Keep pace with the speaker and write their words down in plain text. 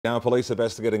Now, police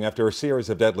investigating after a series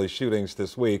of deadly shootings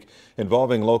this week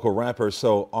involving local rappers.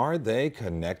 So are they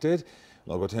connected?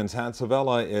 Local 10's Hat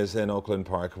Savella is in Oakland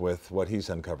Park with what he's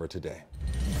uncovered today.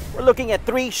 We're looking at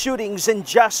 3 shootings in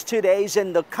just 2 days,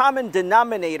 and the common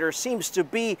denominator seems to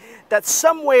be that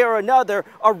some way or another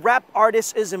a rap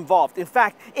artist is involved. In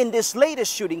fact, in this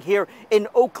latest shooting here in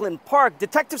Oakland Park,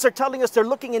 detectives are telling us they're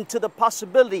looking into the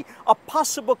possibility, a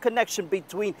possible connection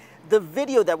between the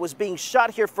video that was being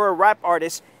shot here for a rap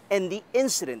artist and the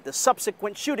incident, the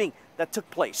subsequent shooting that took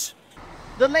place.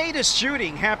 The latest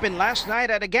shooting happened last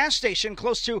night at a gas station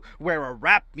close to where a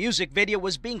rap music video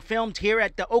was being filmed here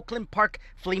at the Oakland Park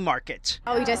Flea Market.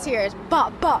 All we just hear is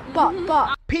bop, bop, bop,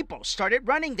 bop. People started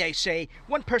running, they say.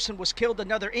 One person was killed,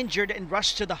 another injured, and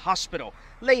rushed to the hospital.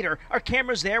 Later, our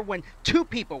cameras there when 2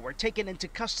 people were taken into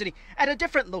custody at a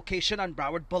different location on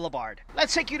Broward Boulevard.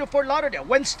 Let's take you to Fort Lauderdale.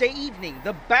 Wednesday evening,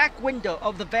 the back window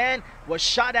of the van was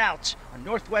shot out on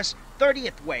Northwest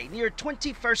 30th Way near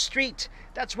 21st Street.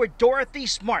 That's where Dorothy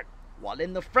Smart, while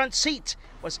in the front seat,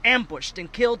 was ambushed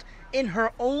and killed in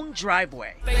her own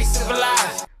driveway.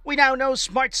 We now know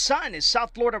Smart's son is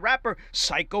South Florida rapper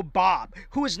Psycho Bob,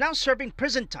 who is now serving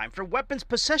prison time for weapons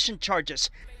possession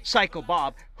charges. Psycho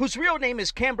Bob, whose real name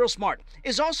is Cambril Smart,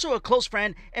 is also a close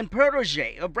friend and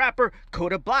protege of rapper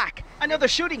Coda Black. Another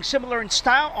shooting similar in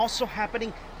style also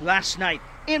happening last night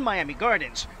in Miami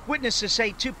Gardens. Witnesses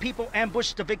say 2 people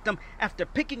ambushed the victim after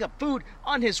picking up food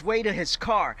on his way to his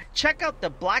car. Check out the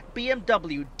black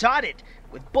BMW dotted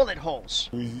with bullet holes.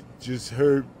 We just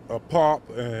heard a pop,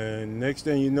 and next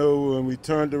thing you know, when we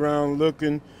turned around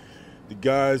looking, the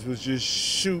guys was just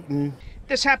shooting.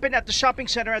 This happened at the shopping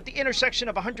center at the intersection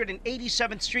of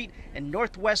 187th Street and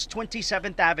Northwest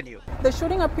 27th Avenue. The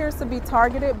shooting appears to be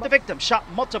targeted. The victim, shot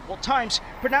multiple times,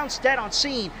 pronounced dead on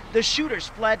scene. The shooters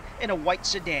fled in a white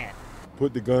sedan.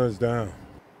 Put the guns down.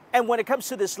 And when it comes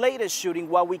to this latest shooting,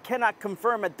 while we cannot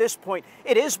confirm at this point,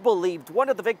 it is believed one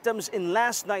of the victims in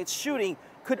last night's shooting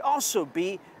could also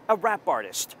be a rap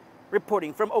artist.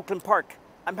 Reporting from Oakland Park,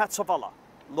 I'm Hat Savella,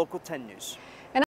 Local 10 News.